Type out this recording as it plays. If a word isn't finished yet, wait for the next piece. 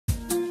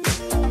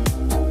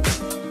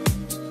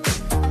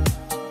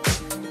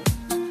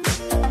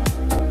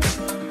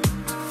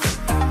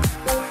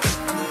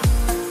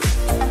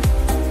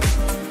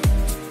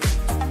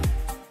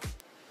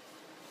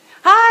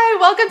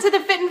to the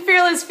Fit and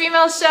Fearless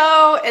Female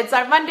Show. It's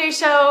our Monday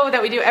show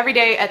that we do every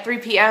day at 3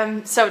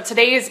 p.m. So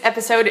today's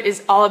episode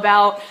is all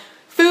about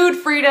food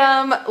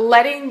freedom,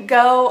 letting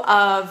go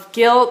of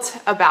guilt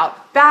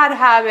about bad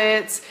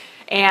habits,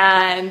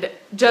 and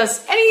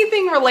just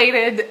anything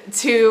related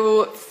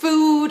to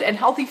food and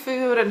healthy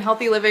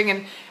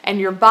living and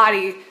your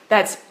body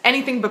that's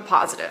anything but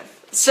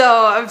positive.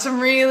 So I have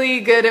some really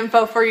good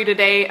info for you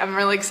today. I'm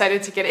really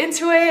excited to get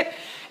into it.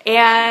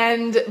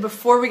 And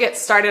before we get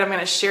started, I'm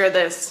going to share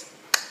this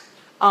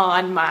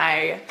in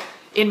my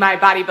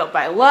Body Built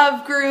by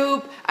Love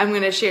group. I'm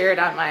going to share it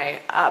on my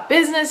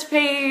business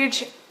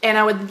page, and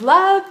I would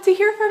love to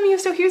hear from you.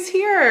 So who's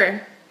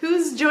here?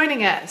 Who's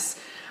joining us?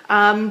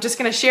 I'm just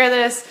going to share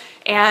this,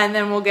 and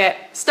then we'll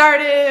get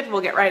started.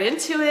 We'll get right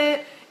into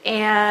it,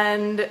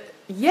 and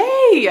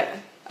yay!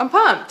 I'm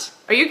pumped.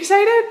 Are you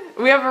excited?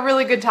 We have a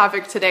really good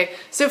topic today.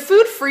 So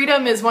food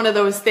freedom is one of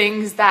those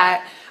things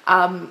that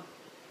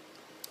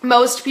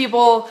most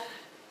people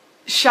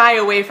shy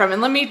away from. And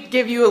let me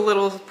give you a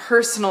little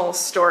personal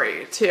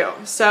story too.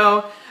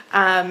 So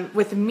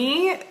with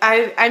me,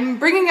 I'm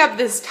bringing up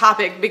this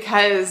topic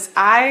because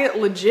I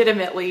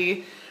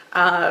legitimately,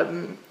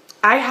 I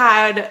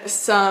had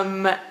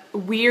some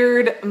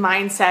weird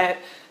mindset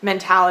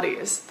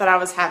mentalities that I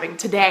was having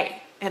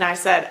today. And I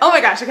said, oh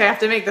my gosh, okay, I have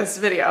to make this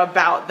video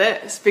about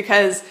this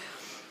because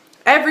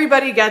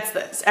everybody gets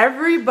this.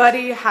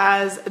 Everybody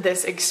has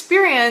this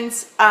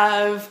experience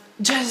of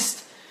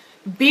just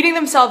beating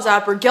themselves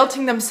up or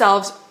guilting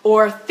themselves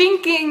or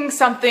thinking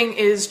something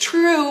is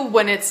true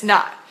when it's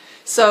not.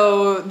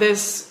 So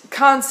this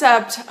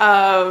concept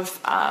of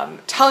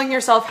telling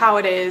yourself how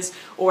it is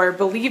or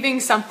believing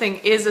something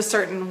is a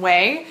certain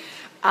way,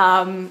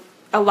 a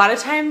lot of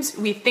times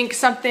we think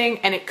something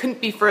and it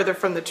couldn't be further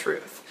from the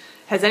truth.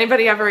 Has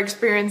anybody ever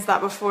experienced that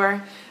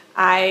before?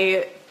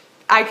 I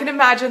can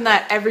imagine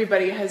that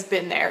everybody has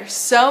been there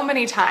so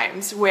many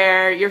times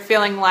where you're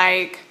feeling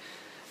like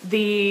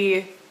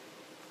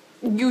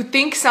you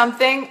think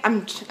something.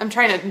 I'm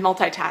trying to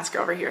multitask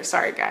over here.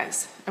 Sorry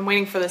guys. I'm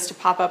waiting for this to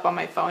pop up on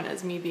my phone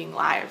as me being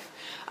live.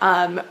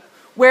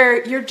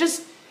 Where you're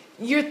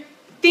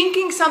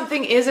thinking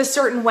something is a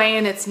certain way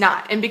and it's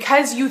not. And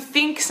because you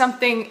think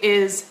something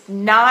is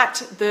not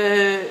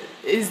the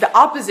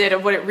opposite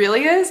of what it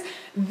really is,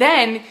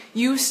 then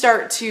you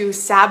start to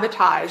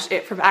sabotage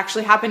it from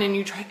actually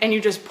happening and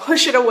you just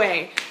push it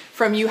away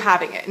from you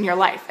having it in your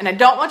life. And I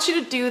don't want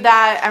you to do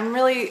that.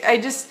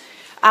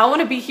 I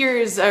want to be here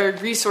as a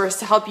resource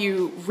to help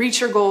you reach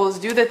your goals,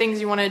 do the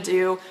things you want to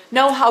do,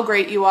 know how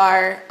great you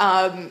are.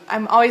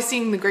 I'm always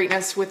seeing the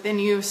greatness within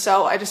you,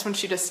 so I just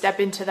want you to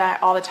step into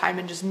that all the time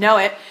and just know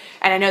it.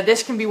 And I know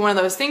this can be one of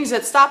those things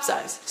that stops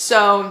us.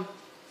 So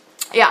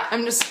yeah,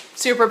 I'm just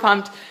super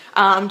pumped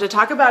to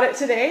talk about it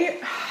today.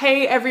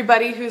 Hey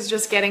everybody who's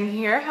just getting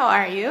here, how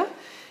are you?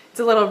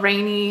 It's a little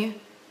rainy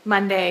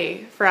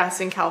Monday for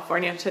us in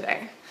California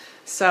today.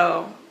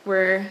 So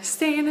we're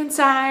staying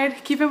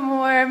inside, keeping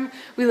warm.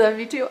 We love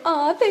you too.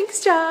 Aw,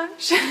 thanks,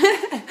 Josh.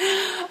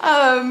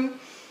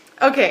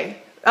 Okay,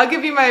 I'll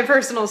give you my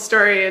personal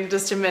story in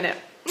just a minute.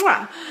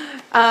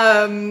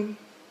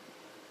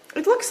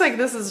 It looks like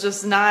this is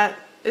just not,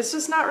 it's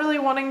just not really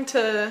wanting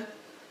to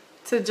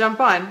jump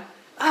on.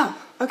 Oh,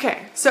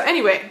 okay. So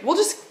anyway, we're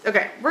just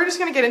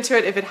gonna get into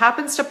it. If it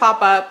happens to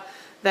pop up,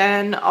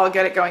 then I'll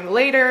get it going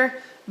later.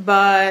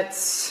 But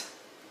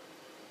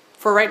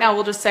for right now,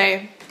 we'll just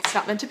say it's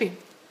not meant to be.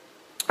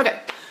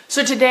 Okay,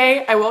 so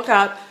today I woke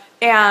up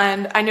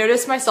and I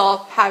noticed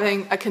myself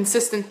having a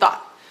consistent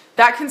thought.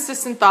 That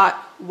consistent thought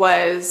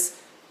was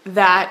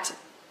that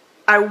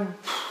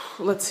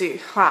let's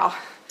see, wow.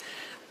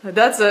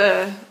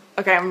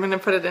 Okay, I'm gonna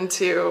put it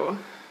into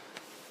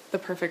the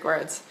perfect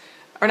words.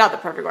 Or not the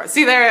perfect words.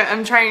 See there,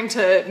 I'm trying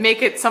to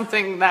make it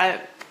something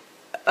that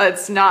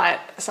it's not.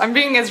 So I'm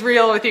being as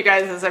real with you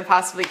guys as I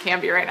possibly can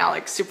be right now,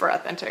 like super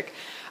authentic.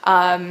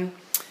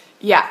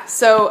 Yeah,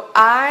 so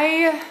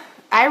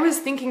I was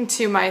thinking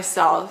to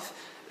myself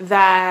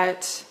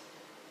that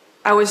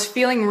I was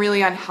feeling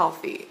really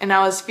unhealthy and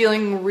I was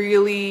feeling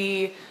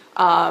really,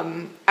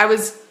 I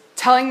was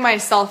telling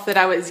myself that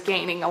I was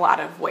gaining a lot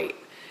of weight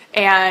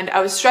and I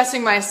was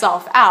stressing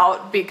myself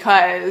out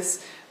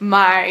because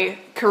my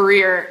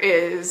career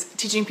is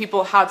teaching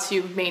people how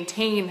to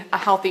maintain a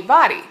healthy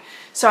body.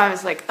 So I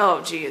was like,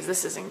 oh geez,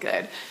 this isn't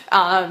good.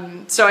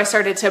 So I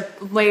started to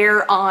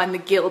layer on the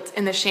guilt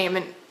and the shame.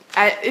 And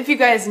if you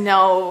guys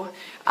know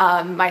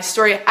my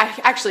story,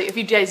 if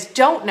you guys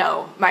don't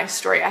know my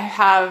story, I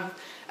have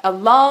a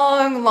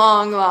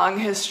long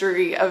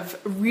history of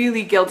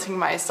really guilting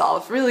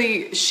myself,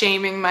 really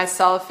shaming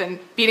myself and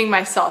beating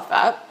myself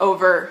up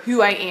over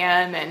who I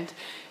am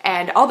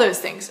and all those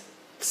things.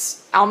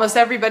 Almost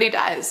everybody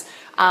does.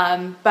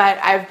 But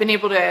I've been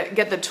able to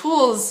get the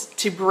tools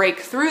to break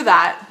through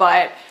that,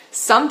 but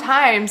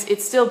sometimes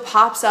it still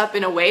pops up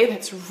in a way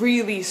that's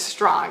really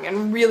strong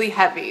and really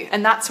heavy,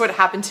 and that's what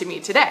happened to me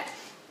today.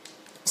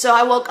 So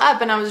I woke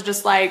up and I was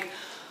just like,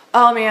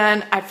 oh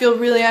man, I feel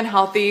really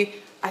unhealthy.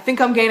 I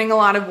think I'm gaining a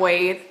lot of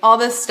weight, all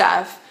this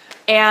stuff.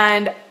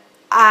 And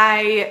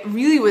I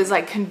really was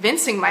like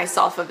convincing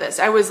myself of this.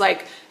 I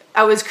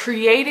was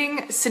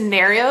creating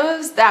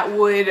scenarios that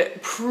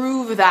would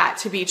prove that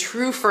to be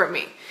true for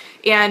me.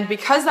 And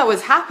because that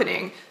was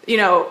happening, you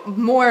know,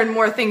 more and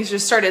more things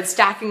just started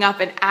stacking up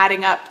and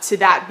adding up to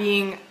that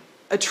being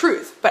a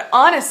truth. But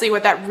honestly,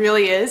 what that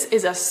really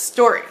is a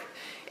story.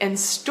 And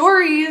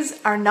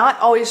stories are not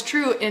always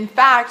true. In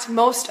fact,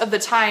 most of the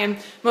time,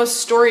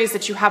 most stories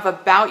that you have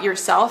about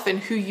yourself and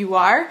who you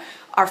are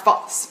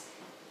false.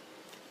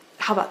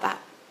 How about that?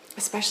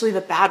 Especially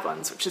the bad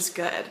ones, which is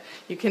good.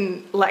 You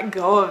can let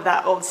go of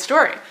that old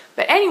story.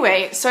 But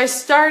anyway, so I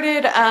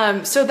started,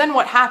 so then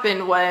what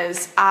happened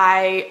was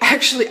I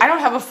don't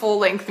have a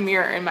full-length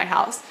mirror in my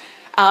house.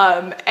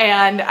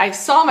 And I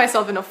saw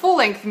myself in a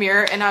full-length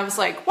mirror and I was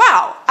like,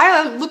 wow,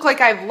 I look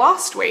like I've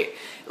lost weight.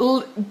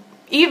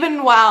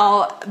 Even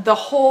while the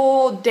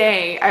whole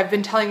day I've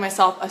been telling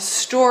myself a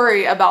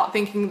story about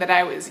thinking that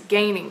I was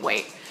gaining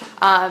weight.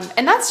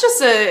 And that's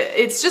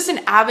it's just an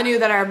avenue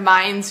that our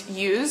minds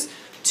use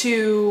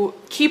to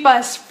keep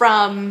us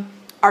from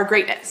our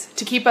greatness,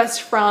 to keep us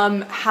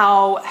from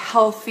how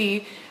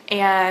healthy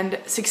and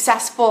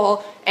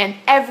successful and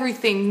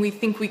everything we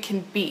think we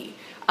can be.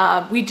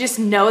 We just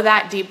know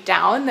that deep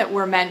down that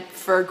we're meant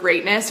for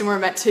greatness and we're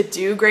meant to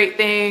do great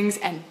things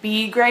and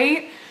be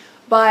great.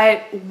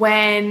 But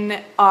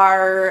when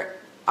our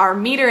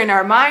meter in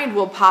our mind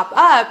will pop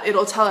up,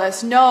 it'll tell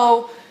us,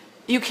 no,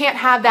 you can't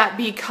have that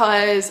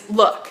because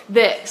look,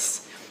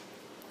 this.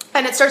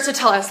 And it starts to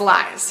tell us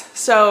lies.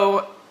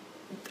 So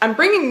I'm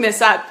bringing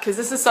this up because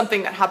this is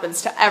something that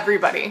happens to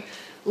everybody.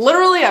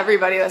 Literally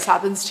everybody this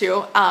happens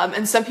to.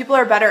 And some people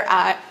are better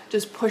at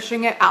just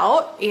pushing it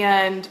out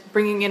and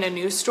bringing in a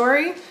new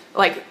story,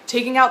 like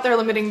taking out their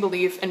limiting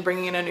belief and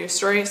bringing in a new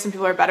story. Some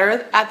people are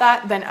better at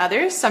that than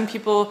others. Some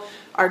people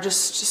are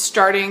just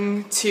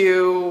starting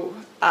to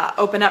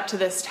open up to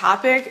this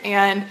topic.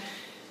 And,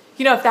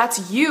 you know, if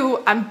that's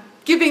you, I'm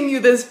giving you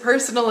this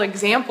personal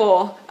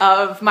example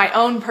of my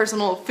own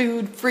personal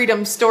food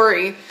freedom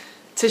story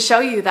to show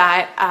you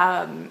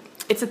that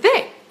it's a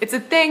thing. It's a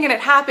thing and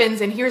it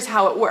happens, and here's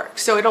how it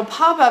works. So it'll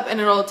pop up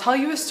and it'll tell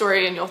you a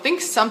story and you'll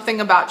think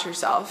something about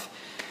yourself.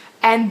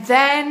 And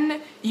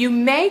then you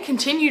may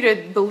continue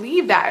to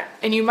believe that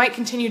and you might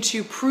continue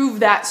to prove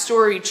that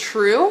story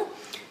true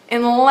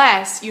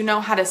unless you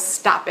know how to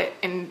stop it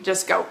and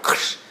just go.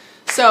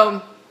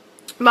 So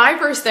my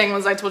first thing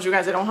was, I told you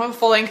guys I don't have a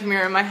full-length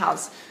mirror in my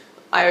house.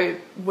 I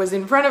was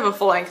in front of a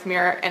full-length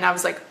mirror and I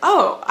was like,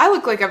 oh, I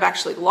look like I've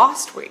actually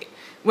lost weight.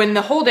 When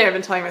the whole day I've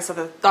been telling myself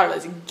I thought I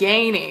was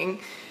gaining.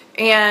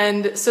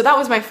 And so that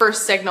was my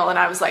first signal, and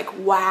I was like,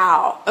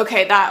 wow,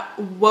 okay, that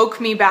woke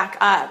me back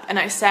up. And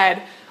I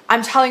said,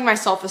 I'm telling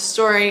myself a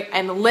story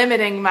and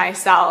limiting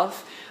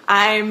myself.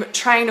 I'm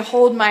trying to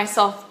hold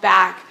myself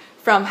back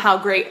from how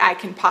great I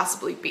can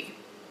possibly be.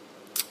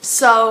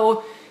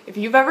 So if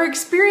you've ever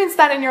experienced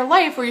that in your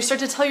life where you start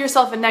to tell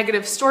yourself a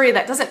negative story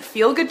that doesn't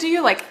feel good to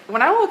you, like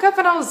when I woke up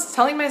and I was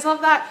telling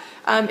myself that,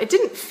 it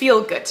didn't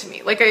feel good to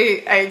me. Like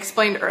I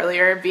explained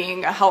earlier,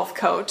 being a health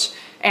coach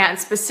and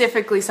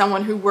specifically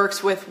someone who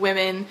works with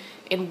women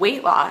in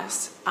weight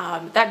loss,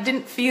 that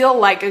didn't feel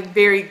like a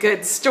very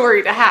good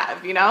story to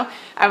have, you know?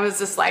 I was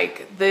just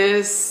like,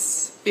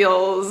 this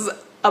feels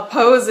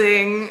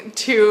opposing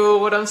to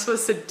what I'm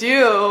supposed to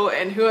do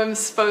and who I'm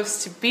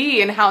supposed to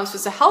be and how I'm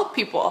supposed to help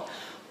people.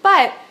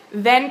 But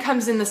then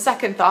comes in the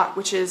second thought,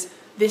 which is,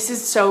 this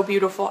is so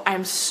beautiful.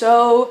 I'm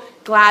so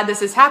glad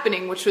this is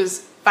happening, which was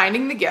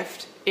finding the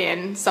gift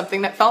in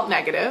something that felt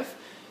negative.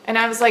 And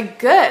I was like,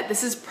 good,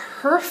 this is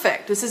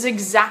perfect. This is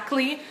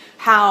exactly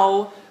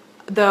how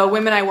the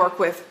women I work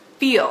with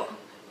feel.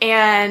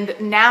 And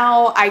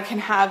now I can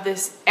have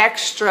this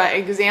extra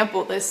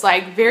example, this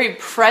like very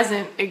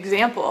present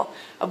example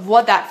of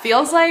what that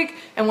feels like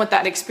and what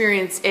that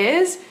experience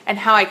is and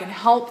how I can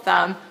help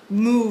them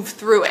move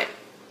through it.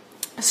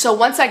 So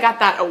once I got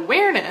that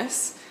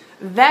awareness,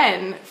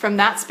 then from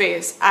that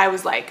space, I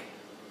was like,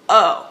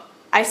 oh,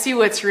 I see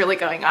what's really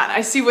going on.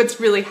 I see what's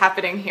really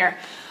happening here.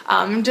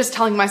 I'm just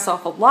telling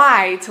myself a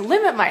lie to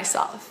limit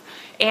myself.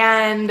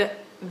 And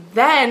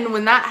then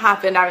when that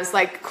happened, I was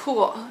like,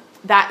 cool,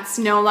 that's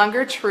no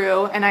longer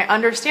true. And I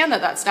understand that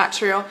that's not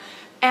true.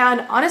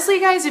 And honestly,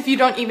 guys, if you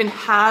don't even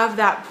have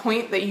that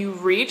point that you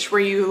reach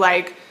where you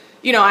like,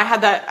 you know,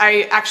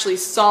 I actually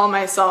saw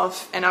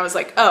myself and I was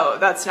like, oh,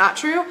 that's not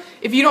true.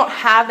 If you don't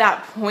have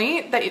that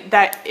point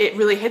that it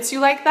really hits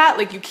you like that,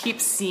 like you keep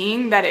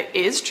seeing that it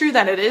is true,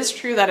 that it is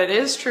true, that it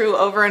is true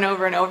over and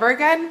over and over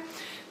again,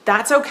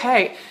 that's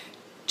okay.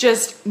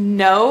 Just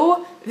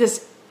know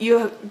this,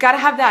 you gotta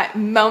have that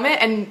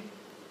moment. And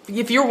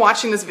if you're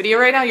watching this video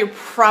right now, you're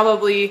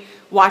probably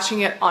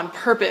watching it on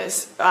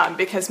purpose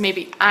because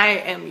maybe I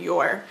am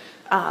your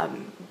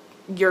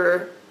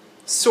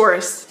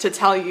source to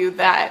tell you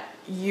that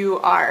you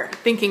are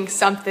thinking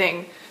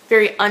something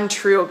very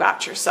untrue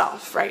about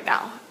yourself right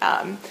now.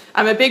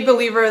 I'm a big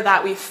believer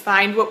that we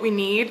find what we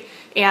need,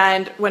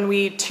 and when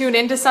we tune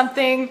into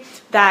something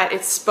that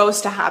it's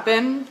supposed to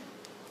happen,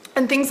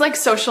 and things like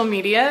social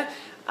media,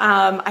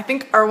 I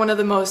think are one of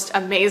the most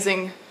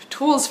amazing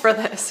tools for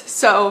this.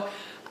 So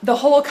the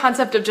whole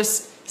concept of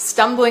just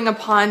stumbling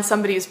upon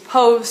somebody's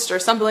post or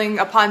stumbling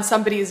upon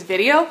somebody's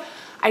video,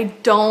 I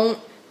don't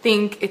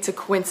think it's a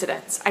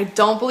coincidence. I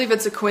don't believe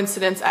it's a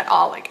coincidence at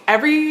all. Like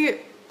every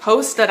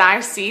post that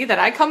I see, that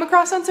I come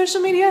across on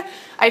social media,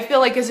 I feel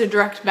like is a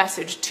direct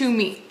message to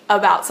me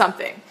about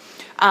something.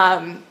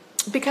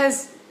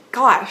 Because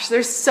gosh,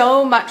 there's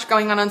so much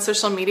going on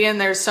social media, and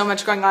there's so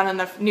much going on in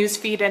the news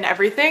feed and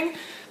everything,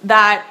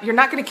 that you're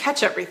not going to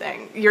catch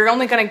everything. You're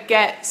only going to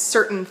get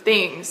certain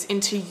things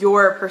into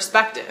your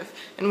perspective,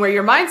 and where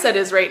your mindset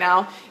is right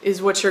now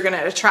is what you're going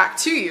to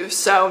attract to you.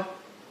 So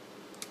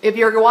if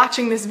you're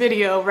watching this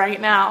video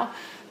right now,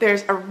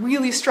 there's a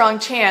really strong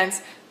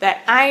chance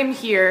that I'm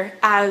here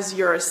as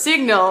your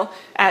signal,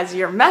 as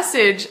your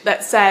message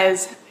that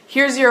says,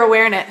 here's your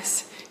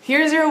awareness.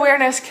 Here's your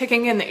awareness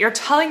kicking in, that you're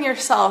telling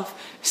yourself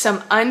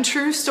some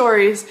untrue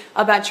stories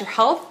about your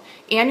health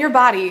and your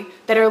body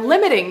that are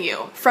limiting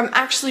you from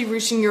actually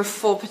reaching your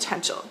full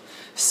potential.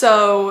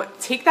 So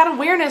take that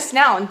awareness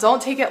now and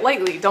don't take it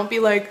lightly. Don't be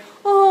like,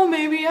 oh,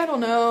 maybe, I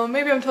don't know,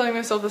 maybe I'm telling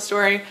myself a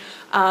story.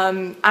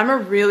 I'm a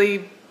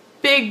really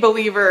big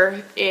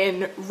believer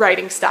in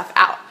writing stuff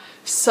out.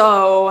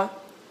 So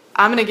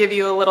I'm going to give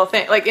you a little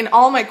thing. Like in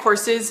all my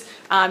courses,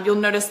 you'll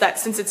notice that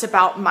since it's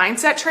about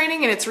mindset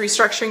training and it's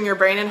restructuring your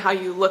brain and how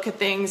you look at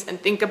things and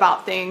think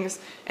about things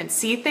and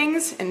see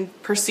things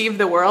and perceive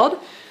the world,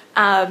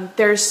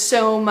 there's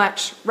so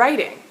much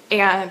writing,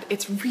 and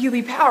it's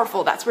really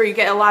powerful. That's where you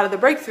get a lot of the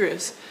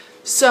breakthroughs.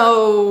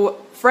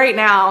 So right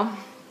now,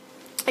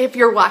 if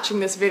you're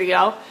watching this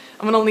video,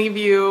 I'm going to leave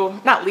you,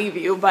 not leave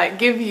you, but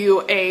give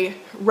you a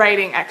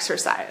writing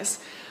exercise.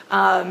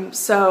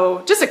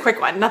 So just a quick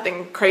one,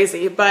 nothing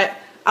crazy, but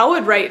I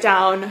would write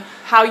down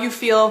how you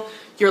feel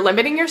you're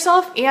limiting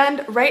yourself,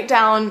 and write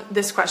down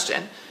this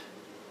question.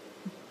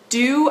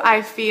 Do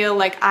I feel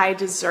like I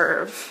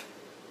deserve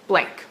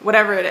blank,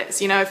 whatever it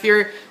is? You know, if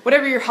you're,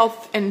 whatever your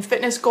health and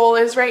fitness goal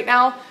is right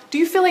now, do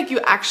you feel like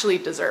you actually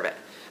deserve it?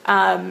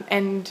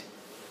 And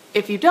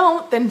if you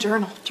don't, then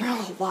journal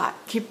a lot.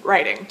 Keep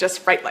writing,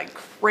 just write like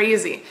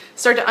crazy.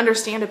 Start to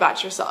understand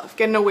about yourself,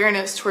 get an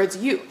awareness towards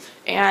you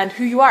and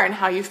who you are and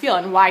how you feel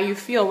and why you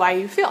feel.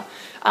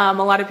 A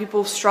lot of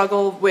people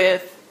struggle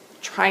with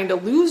trying to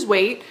lose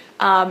weight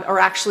or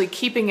actually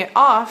keeping it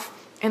off,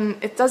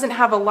 and it doesn't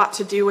have a lot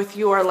to do with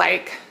your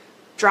like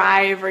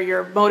drive or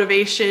your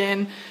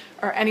motivation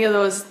or any of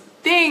those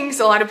things.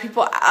 A lot of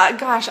people,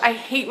 gosh, I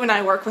hate when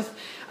I work with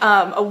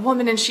a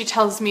woman and she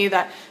tells me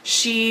that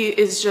she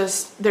is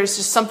just, there's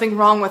just something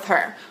wrong with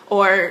her,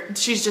 or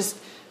she's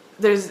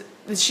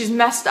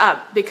messed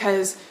up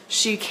because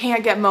she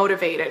can't get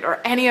motivated or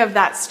any of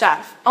that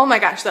stuff. Oh my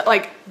gosh,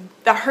 that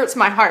hurts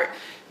my heart,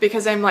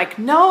 because I'm like,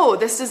 no,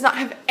 this does not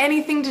have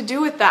anything to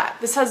do with that.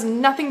 This has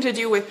nothing to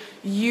do with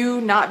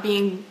you not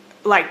being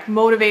like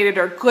motivated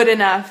or good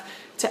enough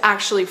to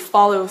actually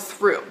follow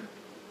through.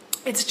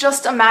 It's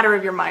just a matter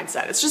of your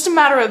mindset. It's just a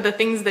matter of the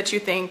things that you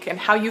think and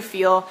how you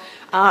feel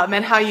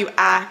and how you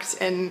act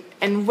and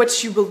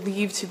what you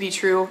believe to be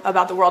true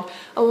about the world.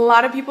 A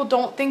lot of people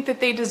don't think that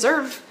they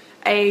deserve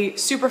a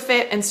super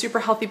fit and super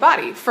healthy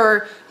body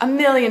for a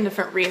million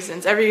different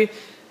reasons.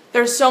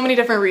 There's so many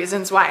different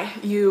reasons why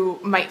you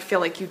might feel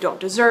like you don't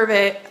deserve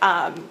it.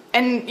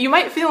 And you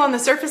might feel on the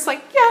surface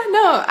like, yeah,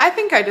 no, I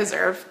think I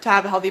deserve to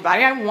have a healthy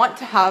body. I want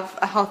to have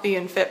a healthy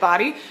and fit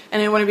body,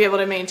 and I want to be able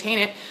to maintain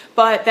it.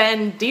 But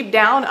then deep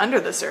down under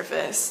the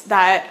surface,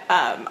 that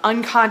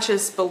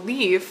unconscious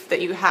belief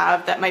that you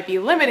have that might be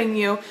limiting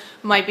you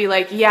might be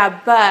like,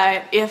 yeah,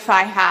 but if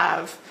I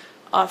have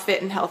a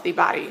fit and healthy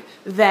body,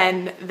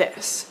 then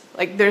this.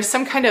 Like there's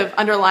some kind of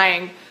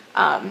underlying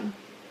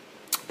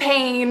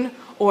pain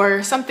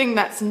or something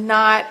that's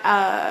not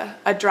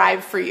a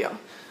drive for you.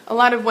 A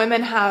lot of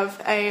women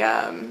have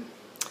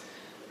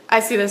I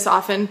see this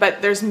often,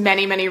 but there's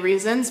many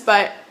reasons,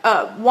 but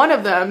one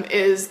of them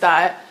is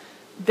that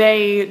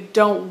they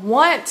don't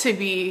want to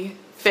be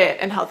fit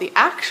and healthy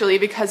actually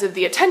because of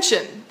the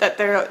attention that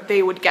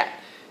they would get,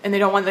 and they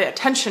don't want the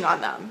attention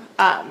on them.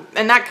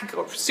 And that could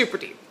go super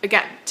deep,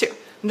 again, too.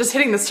 I'm just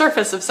hitting the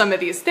surface of some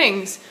of these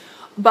things,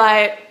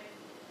 but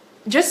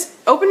just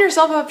open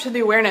yourself up to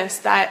the awareness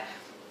that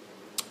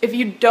if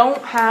you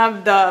don't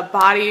have the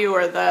body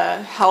or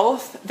the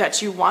health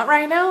that you want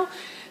right now,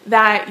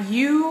 that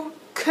you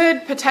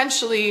could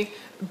potentially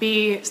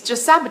be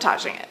just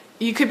sabotaging it.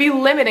 You could be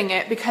limiting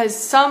it because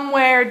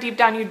somewhere deep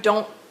down you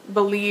don't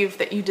believe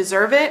that you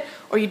deserve it,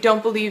 or you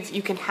don't believe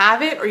you can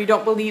have it, or you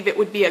don't believe it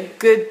would be a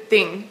good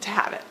thing to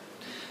have it.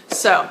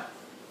 So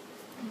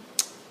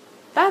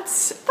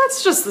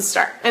that's just the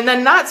start. And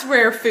then that's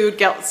where food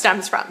guilt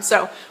stems from.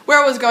 So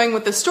where I was going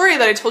with the story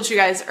that I told you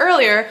guys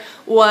earlier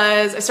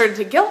was I started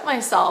to guilt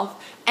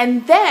myself,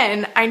 and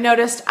then I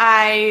noticed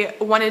I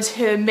wanted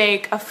to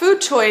make a food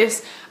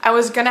choice. I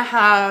was gonna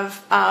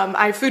have,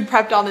 I food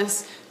prepped all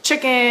this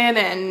chicken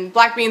and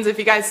black beans. If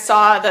you guys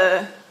saw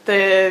the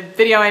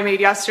video I made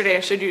yesterday,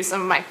 I showed you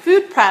some of my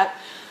food prep.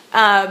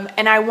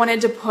 and I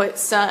wanted to put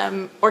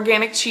some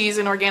organic cheese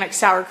and organic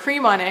sour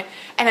cream on it,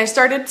 and I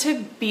started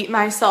to beat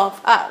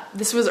myself up.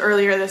 This was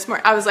earlier this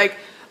morning. I was like,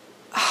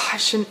 oh, I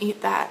shouldn't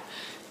eat that.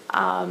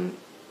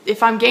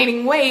 If I'm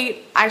gaining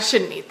weight, I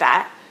shouldn't eat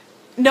that.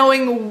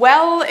 Knowing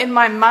well in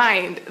my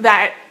mind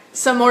that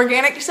some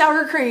organic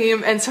sour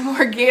cream and some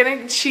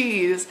organic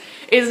cheese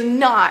is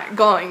not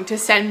going to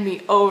send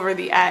me over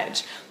the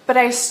edge. But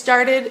I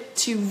started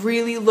to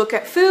really look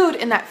at food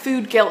in that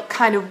food guilt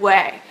kind of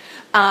way.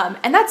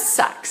 And that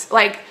sucks.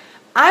 Like,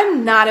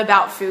 I'm not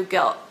about food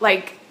guilt.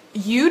 Like,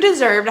 you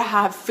deserve to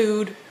have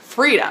food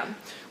freedom,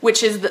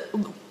 which is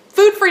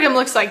food freedom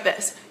looks like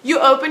this. You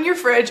open your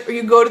fridge or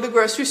you go to the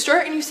grocery store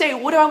and you say,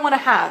 what do I want to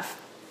have?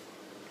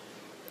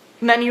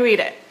 And then you eat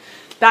it.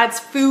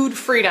 That's food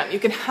freedom. You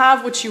can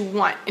have what you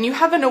want. And you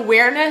have an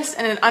awareness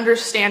and an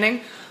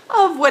understanding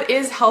of what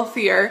is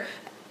healthier.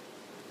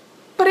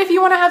 But if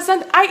you want to have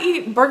something, I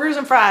eat burgers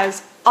and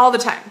fries all the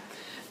time.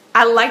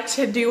 I like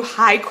to do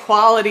high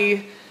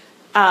quality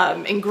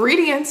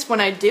ingredients when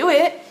I do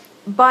it,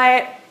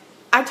 but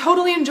I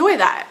totally enjoy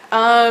that.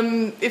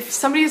 If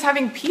somebody's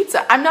having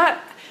pizza, I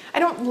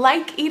don't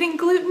like eating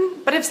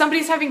gluten, but if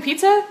somebody's having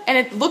pizza and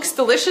it looks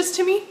delicious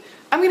to me,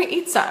 I'm gonna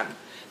eat some.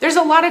 There's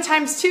a lot of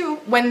times too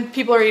when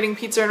people are eating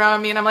pizza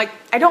around me and I'm like,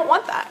 I don't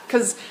want that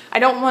because I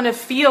don't want to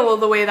feel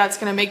the way that's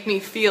gonna make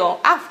me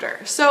feel after.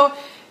 So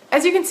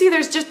as you can see,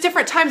 there's just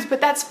different times, but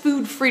that's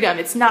food freedom.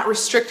 It's not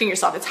restricting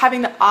yourself. It's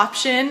having the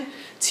option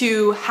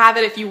to have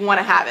it if you want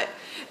to have it.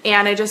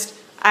 And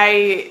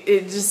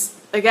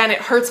again, it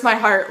hurts my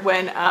heart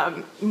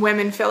when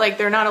women feel like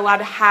they're not allowed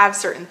to have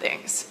certain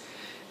things.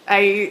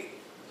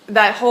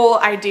 That whole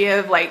idea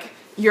of like,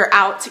 you're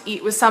out to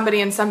eat with somebody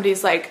and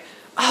somebody's like,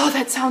 oh,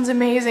 that sounds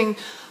amazing,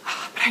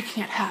 but I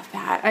can't have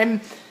that.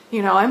 I'm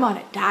on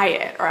a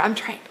diet or I'm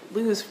trying to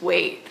lose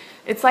weight.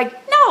 It's like,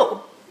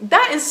 no,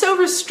 that is so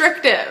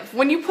restrictive.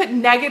 When you put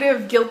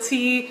negative,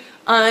 guilty,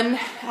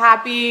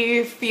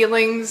 unhappy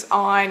feelings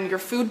on your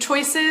food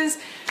choices,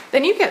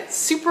 then you get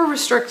super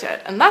restricted,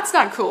 and that's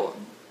not cool.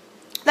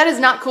 That is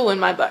not cool in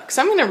my book.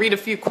 So I'm gonna read a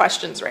few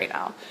questions right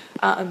now.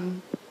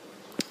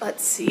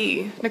 Let's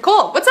see.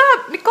 Nicole, what's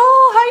up? Nicole,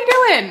 how you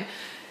doing?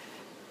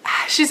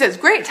 She says,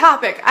 great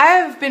topic. I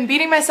have been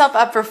beating myself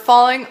up for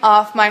falling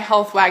off my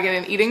health wagon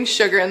and eating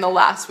sugar in the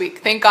last week.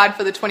 Thank God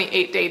for the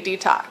 28-day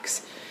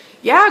detox.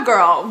 Yeah,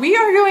 girl, we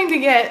are going to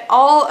get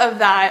all of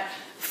that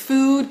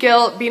food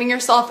guilt, beating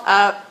yourself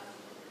up,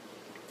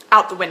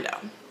 out the window.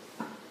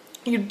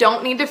 You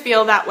don't need to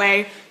feel that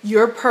way.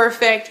 You're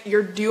perfect.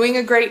 You're doing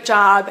a great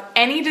job.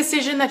 Any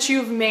decision that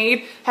you've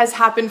made has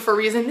happened for a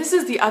reason. This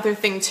is the other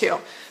thing too.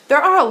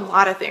 There are a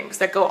lot of things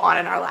that go on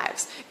in our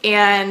lives,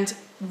 and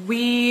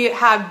we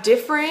have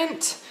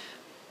different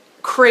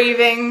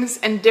cravings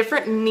and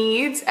different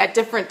needs at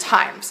different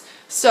times.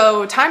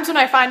 So times when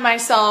I find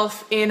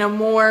myself in a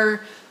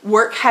more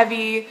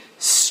work-heavy,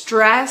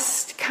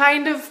 stressed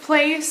kind of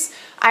place,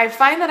 I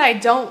find that I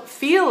don't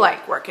feel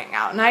like working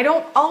out, and I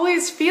don't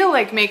always feel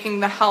like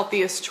making the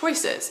healthiest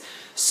choices.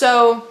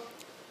 So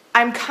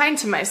I'm kind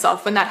to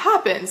myself when that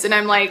happens, and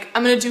I'm like,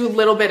 I'm gonna do a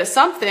little bit of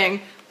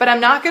something, but I'm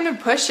not gonna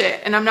push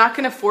it, and I'm not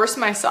gonna force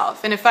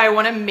myself. And if I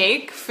wanna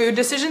make food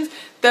decisions,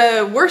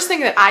 the worst thing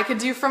that I could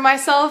do for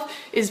myself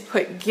is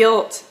put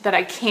guilt that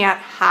I can't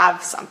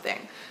have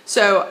something.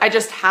 So I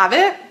just have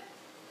it,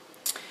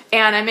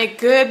 and I make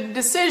good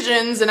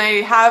decisions, and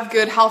I have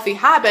good healthy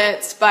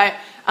habits, but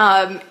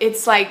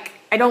it's like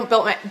I don't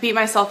beat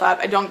myself up,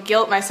 I don't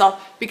guilt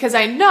myself, because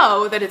I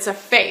know that it's a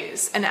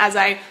phase. And as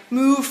I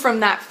move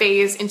from that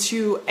phase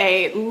into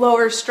a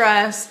lower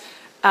stress,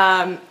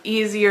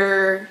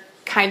 easier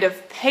kind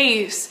of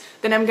pace,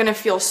 then I'm gonna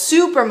feel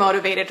super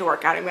motivated to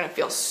work out. I'm gonna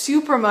feel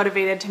super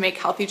motivated to make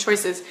healthy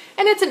choices.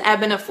 And it's an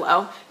ebb and a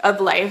flow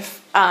of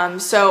life.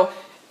 So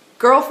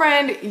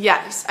girlfriend,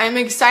 yes, I'm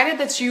excited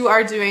that you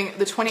are doing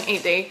the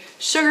 28-day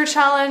sugar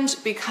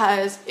challenge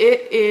because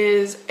it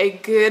is a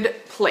good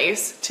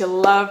place to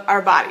love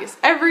our bodies.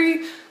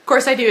 Every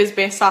course I do is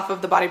based off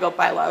of the Body Built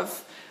by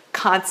Love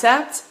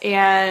concept,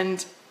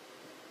 and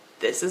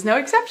this is no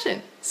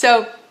exception.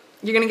 So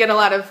you're gonna get a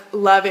lot of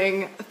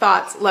loving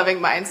thoughts, loving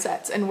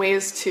mindsets, and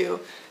ways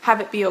to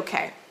have it be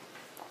okay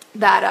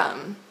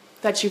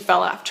that you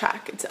fell off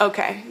track. It's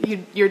okay.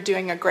 You're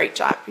doing a great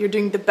job. You're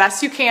doing the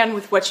best you can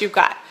with what you've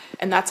got,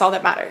 and that's all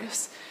that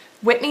matters.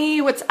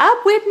 Whitney, what's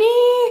up,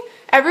 Whitney?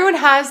 Everyone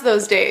has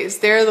those days.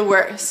 They're the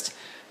worst.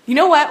 You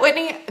know what,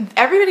 Whitney?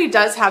 Everybody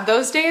does have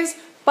those days,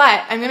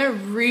 but I'm gonna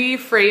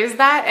rephrase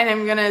that, and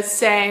I'm gonna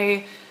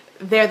say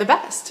they're the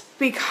best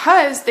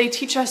because they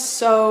teach us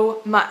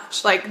so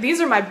much. Like,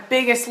 these are my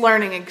biggest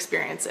learning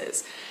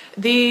experiences.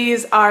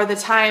 These are the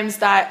times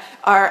that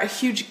are a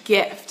huge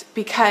gift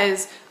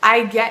because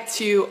I get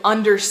to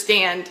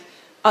understand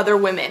other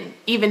women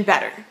even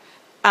better.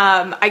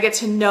 I get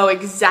to know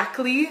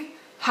exactly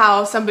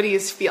how somebody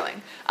is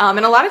feeling. And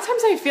a lot of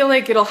times I feel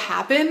like it'll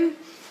happen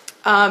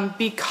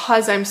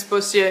because I'm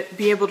supposed to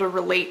be able to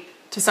relate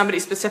to somebody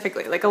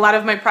specifically. Like a lot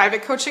of my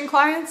private coaching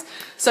clients,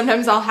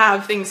 sometimes I'll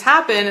have things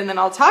happen and then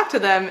I'll talk to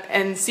them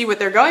and see what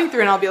they're going through,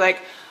 and I'll be like,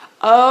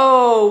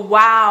 oh,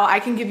 wow, I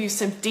can give you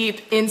some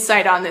deep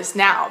insight on this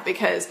now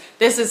because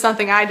this is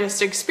something I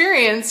just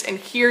experienced and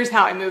here's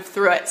how I moved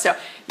through it. So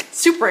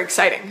super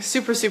exciting,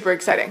 super, super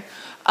exciting.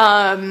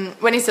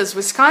 When he says,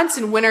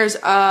 Wisconsin winters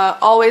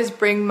always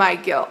bring my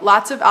guilt.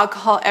 Lots of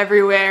alcohol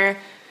everywhere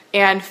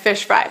and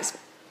fish fries.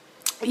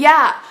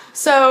 Yeah,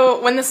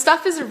 so when the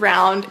stuff is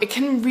around, it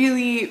can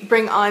really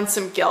bring on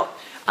some guilt.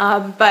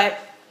 But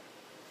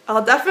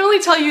I'll definitely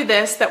tell you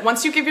this, that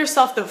once you give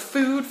yourself the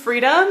food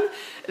freedom,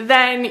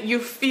 then you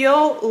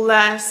feel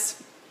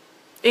less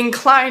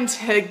inclined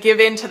to give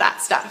in to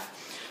that stuff.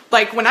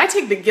 Like when I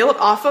take the guilt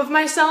off of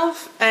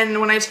myself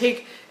and when I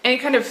take any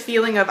kind of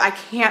feeling of I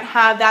can't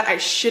have that, I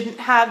shouldn't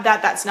have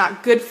that, that's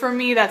not good for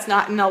me, that's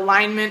not in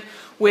alignment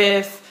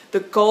with the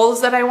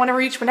goals that I want to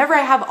reach, whenever I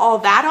have all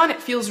that on, it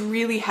feels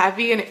really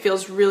heavy and it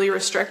feels really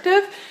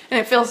restrictive and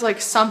it feels like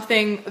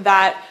something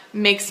that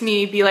makes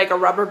me be like a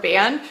rubber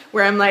band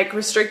where I'm like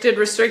restricted,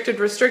 restricted,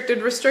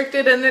 restricted,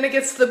 restricted, and then it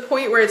gets to the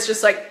point where it's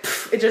just like,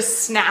 pff, it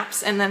just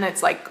snaps and then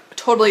it's like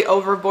totally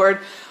overboard,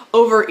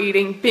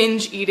 overeating,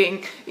 binge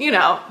eating, you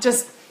know,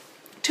 just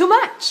too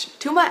much,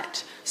 too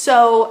much.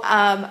 So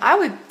I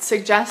would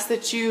suggest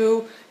that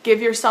you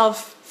give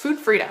yourself food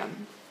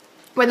freedom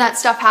when that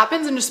stuff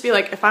happens and just be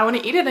like, if I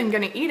want to eat it, I'm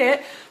going to eat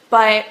it.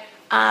 But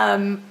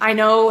I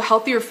know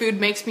healthier food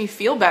makes me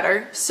feel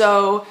better.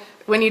 So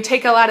when you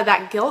take a lot of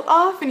that guilt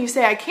off and you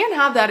say, I can't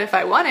have that if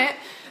I want it,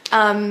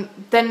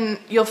 then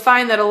you'll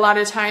find that a lot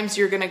of times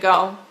you're going to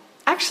go,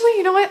 actually,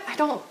 you know what? I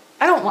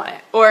don't want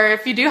it. Or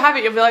if you do have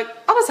it, you'll be like,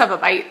 I'll just have a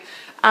bite.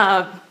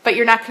 But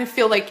you're not going to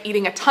feel like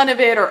eating a ton of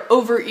it or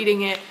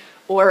overeating it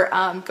or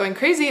going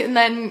crazy. And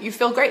then you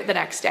feel great the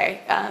next day.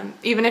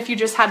 Even if you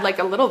just had like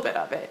a little bit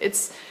of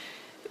it.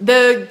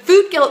 The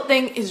food guilt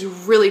thing is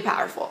really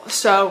powerful.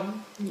 So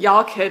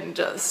y'all can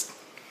just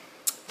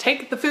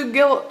take the food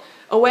guilt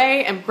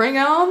away and bring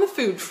on the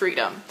food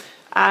freedom.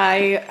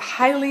 I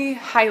highly,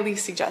 highly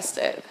suggest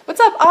it. What's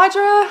up,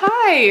 Audra?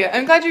 Hi,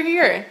 I'm glad you're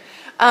here.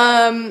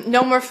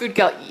 No more food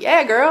guilt.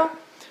 Yeah, girl.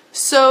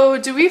 So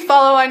do we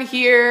follow on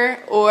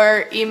here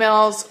or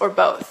emails or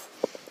both?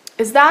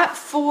 Is that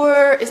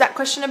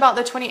question about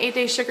the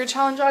 28-day sugar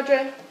challenge,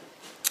 Audra?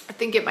 I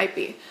think it might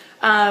be.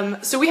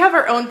 So we have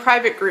our own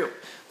private group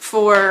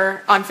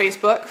on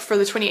Facebook for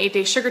the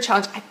 28-day sugar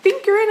challenge. I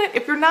think you're in it.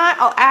 If you're not,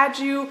 I'll add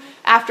you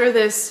after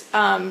this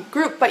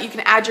group, but you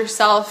can add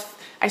yourself.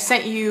 I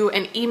sent you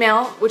an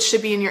email, which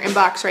should be in your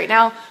inbox right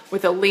now,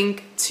 with a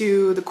link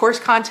to the course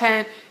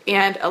content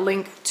and a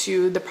link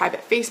to the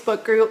private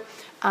Facebook group.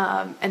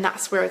 And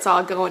that's where it's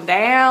all going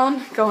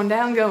down, going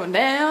down, going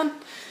down.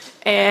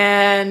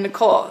 And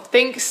Nicole,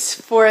 thanks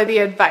for the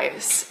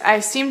advice.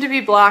 I seem to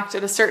be blocked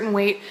at a certain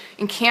weight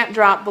and can't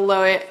drop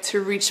below it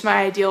to reach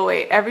my ideal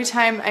weight. Every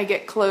time I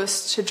get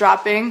close to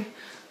dropping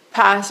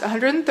past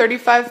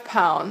 135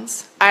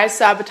 pounds, I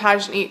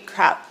sabotage and eat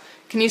crap.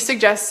 Can you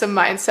suggest some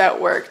mindset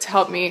work to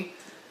help me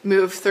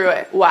move through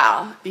it?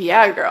 Wow.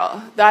 Yeah,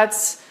 girl.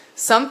 That's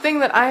something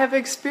that I have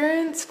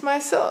experienced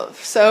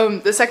myself. So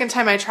the second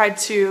time I tried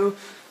to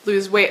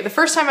lose weight. The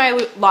first time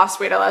I lost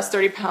weight, I lost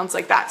 30 pounds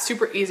like that.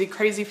 Super easy,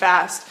 crazy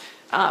fast.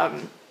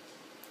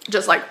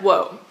 Just like,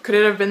 whoa, could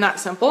it have been that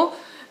simple?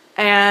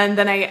 And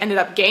then I ended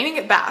up gaining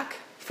it back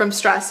from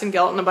stress and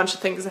guilt and a bunch of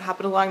things that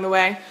happened along the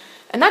way.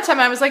 And that time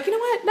I was like, you know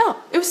what? No,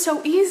 it was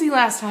so easy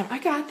last time. I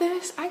got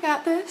this. I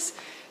got this.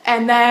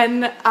 And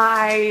then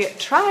I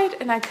tried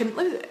and I couldn't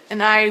lose it.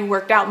 And I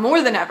worked out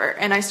more than ever.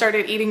 And I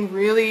started eating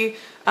really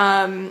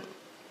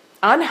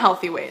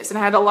unhealthy ways, and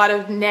I had a lot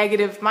of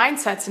negative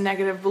mindsets and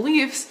negative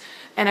beliefs,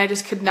 and I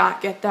just could not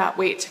get that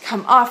weight to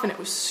come off, and it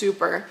was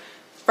super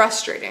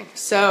frustrating.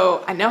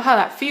 So I know how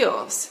that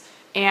feels,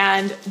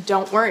 and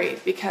don't worry,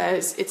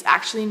 because it's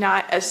actually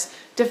not as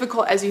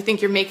difficult as you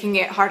think. You're making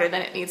it harder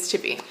than it needs to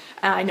be.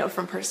 I know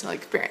from personal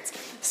experience.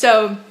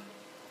 So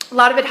a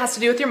lot of it has to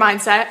do with your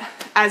mindset,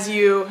 as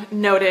you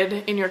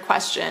noted in your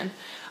question.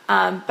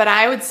 But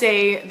I would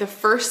say the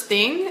first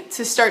thing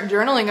to start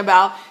journaling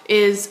about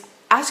is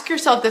ask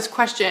yourself this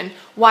question: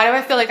 why do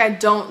I feel like I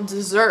don't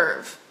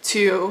deserve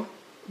to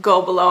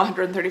go below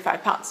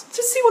 135 pounds?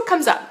 Just see what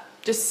comes up.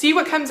 Just see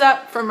what comes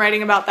up from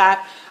writing about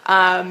that.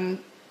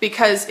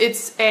 Because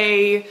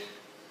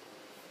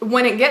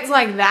when it gets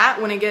like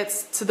that, when it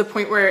gets to the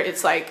point where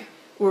it's like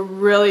we're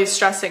really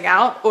stressing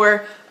out,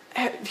 or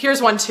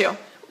here's one too.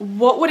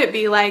 What would it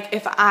be like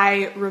if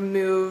I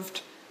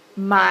removed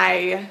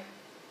my,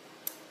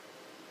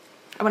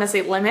 I want to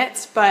say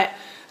limits, but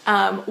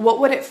what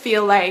would it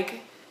feel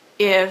like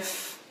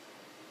if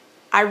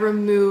I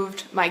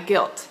removed my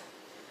guilt?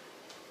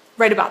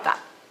 Write about that.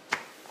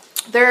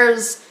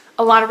 There's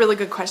a lot of really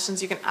good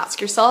questions you can ask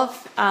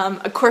yourself.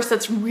 A course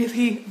that's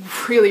really,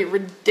 really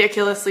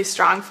ridiculously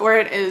strong for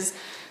it is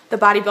the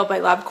Body Built by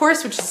Love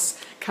course, which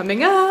is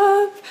coming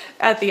up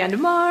at the end of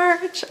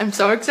March. I'm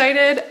so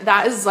excited.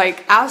 That is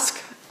like,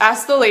 ask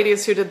the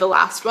ladies who did the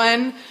last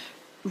one.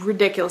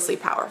 Ridiculously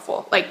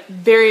powerful, like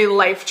very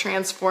life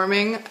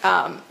transforming,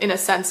 in a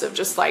sense of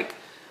just like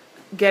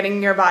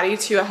getting your body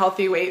to a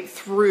healthy weight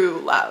through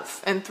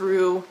love and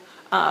through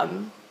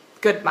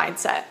good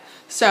mindset.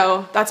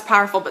 So that's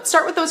powerful, but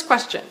start with those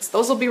questions.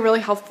 Those will be really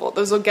helpful.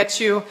 Those will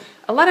get you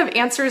a lot of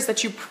answers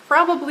that you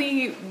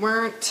probably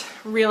weren't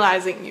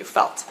realizing you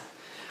felt.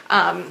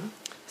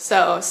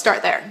 So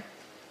start there.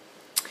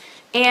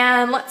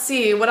 And let's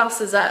see, what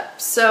else is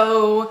up?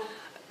 So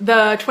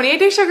the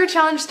 28-day sugar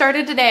challenge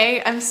started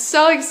today. I'm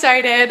so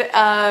excited.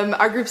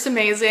 Our group's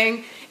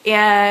amazing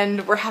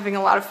and we're having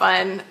a lot of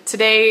fun.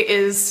 Today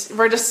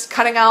we're just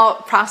cutting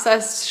out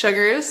processed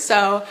sugars.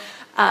 So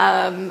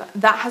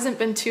that hasn't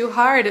been too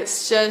hard.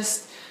 It's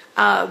just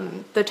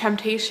the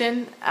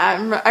temptation.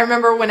 I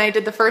remember when I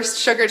did the first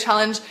sugar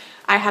challenge,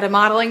 I had a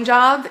modeling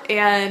job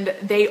and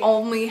they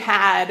only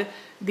had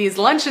these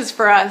lunches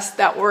for us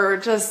that were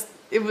just,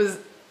 it was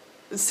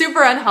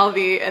super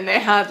unhealthy, and they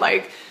had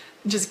like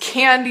just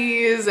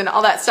candies and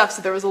all that stuff,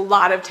 so there was a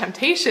lot of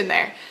temptation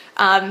there.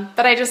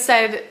 But I just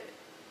said,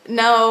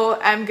 no,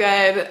 I'm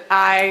good.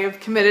 I've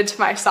committed to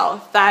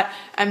myself that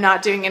I'm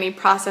not doing any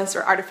processed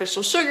or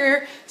artificial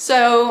sugar,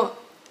 so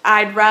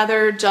I'd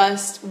rather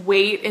just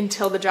wait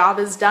until the job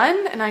is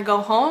done and I go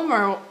home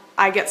or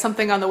I get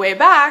something on the way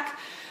back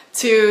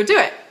to do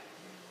it.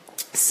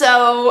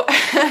 So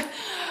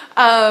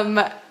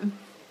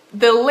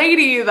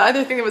the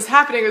other thing that was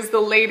happening was the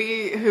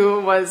lady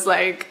who was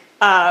like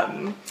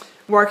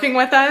working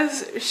with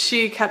us,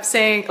 she kept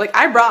saying, like,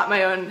 I brought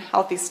my own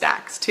healthy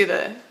snacks to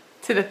the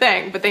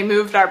thing, but they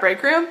moved our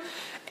break room,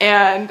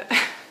 and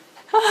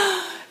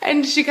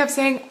and she kept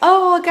saying,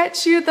 oh, I'll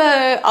get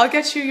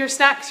you your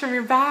snacks from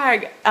your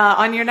bag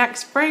on your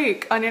next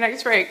break,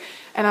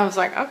 And I was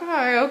like,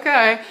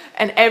 okay.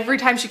 And every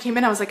time she came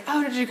in, I was like,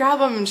 oh, did you grab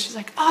them? And she's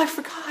like, oh, I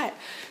forgot.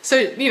 So,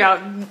 you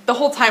know, the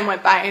whole time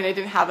went by and I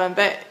didn't have them,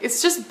 but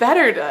it's just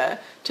better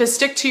to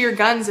stick to your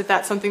guns if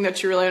that's something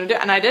that you really want to do.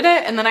 And I did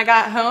it, and then I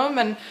got home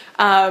and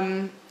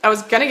I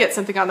was gonna get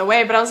something on the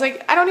way, but I was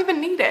like, I don't even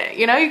need it.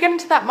 You know, you get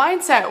into that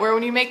mindset where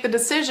when you make the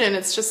decision,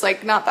 it's just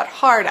like not that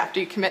hard after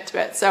you commit to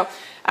it. So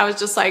I was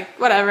just like,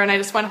 whatever, and I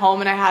just went home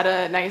and I had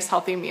a nice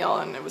healthy meal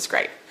and it was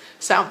great.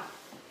 So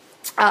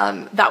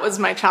that was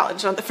my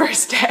challenge on the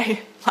first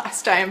day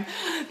last time.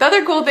 The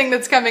other cool thing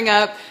that's coming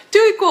up,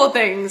 two cool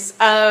things.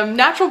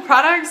 Natural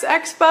Products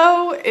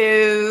Expo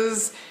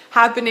is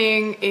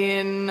happening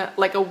in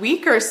like a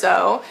week or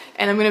so,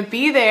 and I'm gonna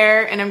be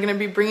there and I'm gonna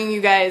be bringing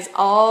you guys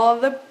all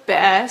the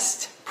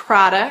best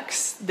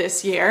products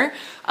this year.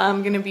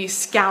 I'm gonna be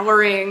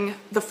scouring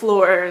the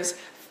floors,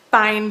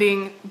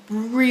 finding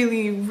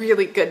really,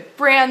 really good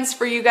brands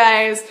for you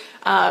guys.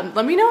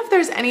 Let me know if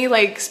there's any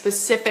like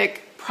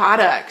specific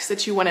products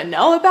that you want to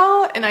know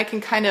about, and I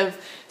can kind of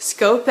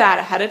scope that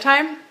ahead of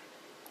time.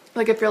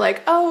 Like if you're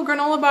like, oh,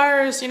 granola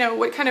bars, you know,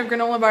 what kind of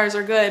granola bars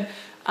are good?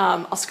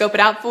 I'll scope it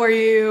out for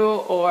you.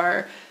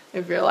 Or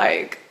if you're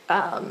like,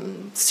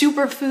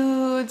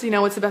 superfoods, you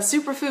know, what's the best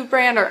superfood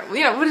brand, or,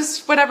 you know,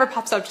 whatever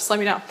pops up, just let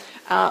me know.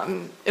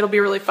 It'll be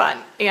really fun.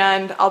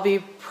 And I'll be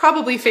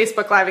probably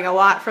Facebook Living a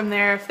lot from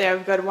there if they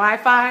have good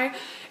Wi-Fi.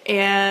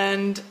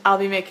 And I'll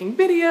be making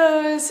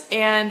videos,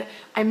 and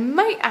I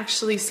might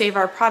actually save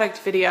our product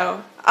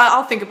video.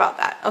 I'll think about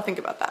that.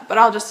 But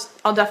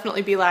I'll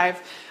definitely be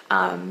live.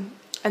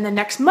 And then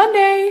next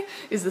Monday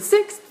is the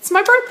 6th. It's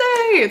my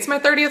birthday. It's my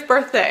 30th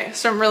birthday.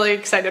 So I'm really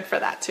excited for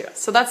that too.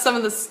 So that's some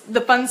of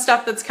the fun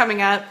stuff that's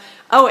coming up.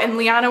 Oh, and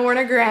Liana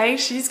Werner-Gray,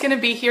 she's gonna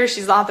be here.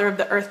 She's the author of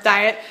The Earth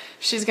Diet.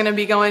 She's gonna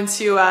be going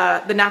to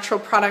the Natural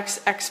Products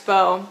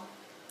Expo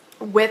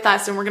with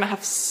us, and we're gonna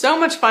have so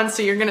much fun.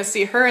 So you're gonna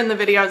see her in the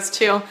videos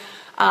too.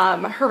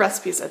 Her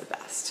recipes are the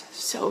best.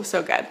 So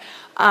good.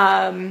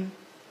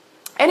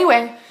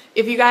 Anyway,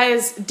 if you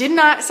guys did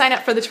not sign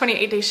up for the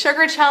 28-day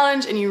sugar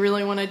challenge and you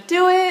really want to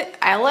do it,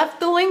 I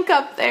left the link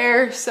up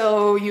there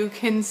so you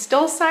can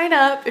still sign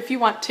up if you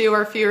want to,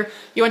 or if you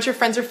want your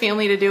friends or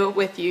family to do it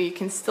with you, you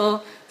can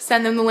still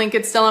send them the link.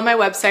 It's still on my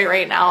website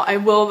right now. I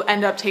will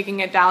end up taking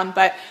it down,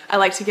 but I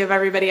like to give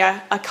everybody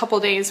a couple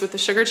days with the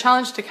sugar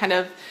challenge to kind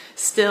of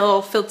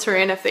still filter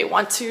in if they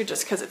want to,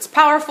 just because it's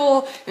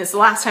powerful and it's the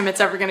last time it's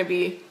ever going to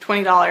be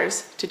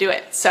 $20 to do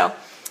it. So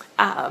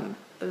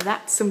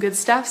that's some good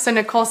stuff. So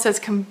Nicole says,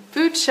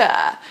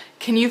 kombucha.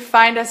 Can you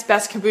find us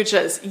best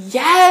kombuchas?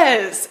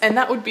 Yes! And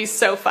that would be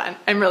so fun.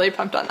 I'm really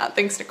pumped on that.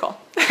 Thanks, Nicole.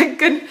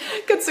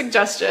 Good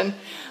suggestion.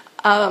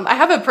 I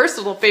have a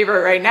personal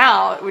favorite right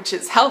now, which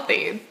is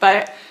Healthy,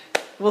 but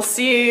we'll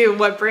see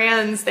what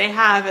brands they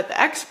have at the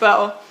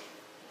expo.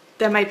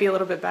 That might be a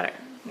little bit better.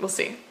 We'll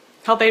see.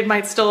 Healthaid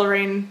might still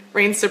reign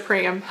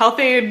supreme.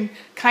 Healthaid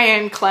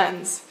Cayenne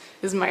Cleanse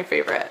is my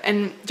favorite.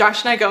 And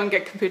Josh and I go and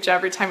get kombucha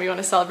every time we want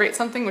to celebrate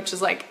something, which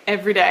is like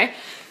every day.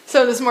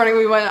 So this morning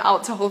we went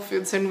out to Whole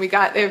Foods and they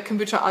have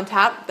kombucha on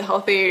tap, the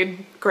Healthaid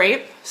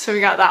grape. So we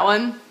got that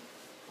one.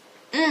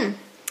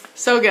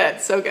 So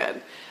good, so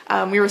good.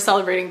 We were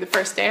celebrating the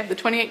first day of the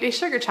 28-day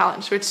sugar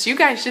challenge, which you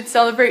guys should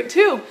celebrate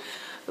too.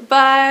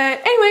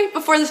 But anyway,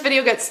 before this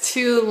video gets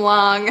too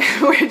long,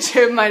 which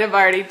it might have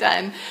already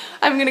done,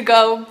 I'm gonna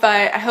go,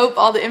 but I hope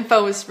all the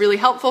info was really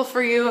helpful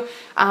for you.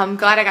 I'm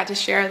glad I got to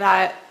share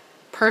that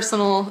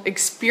personal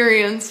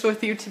experience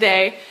with you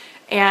today.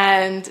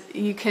 and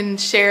you can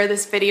share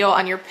this video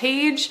on your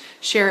page,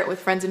 share it with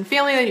friends and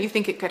family that you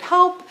think it could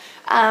help.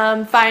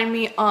 Find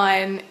me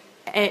on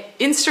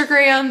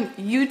Instagram,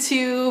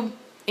 YouTube,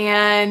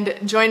 and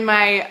join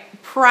my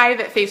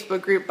private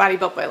Facebook group, Body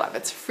Built by Love.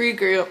 It's a free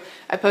group.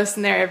 I post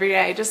in there every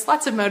day, just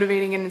lots of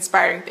motivating and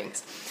inspiring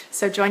things.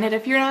 So join it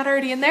if you're not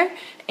already in there,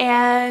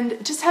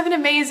 and just have an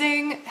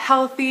amazing,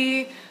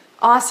 healthy,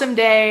 awesome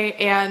day,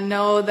 and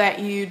know that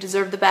you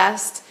deserve the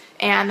best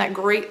and that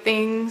great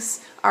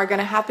things are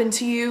gonna happen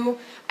to you,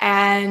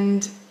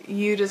 and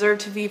you deserve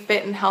to be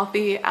fit and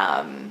healthy,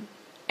 and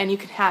you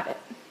can have it.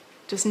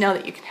 Just know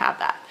that you can have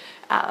that.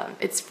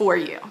 It's for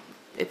you.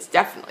 It's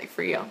definitely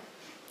for you.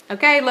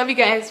 Okay, love you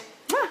guys.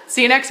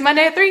 See you next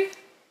Monday at 3.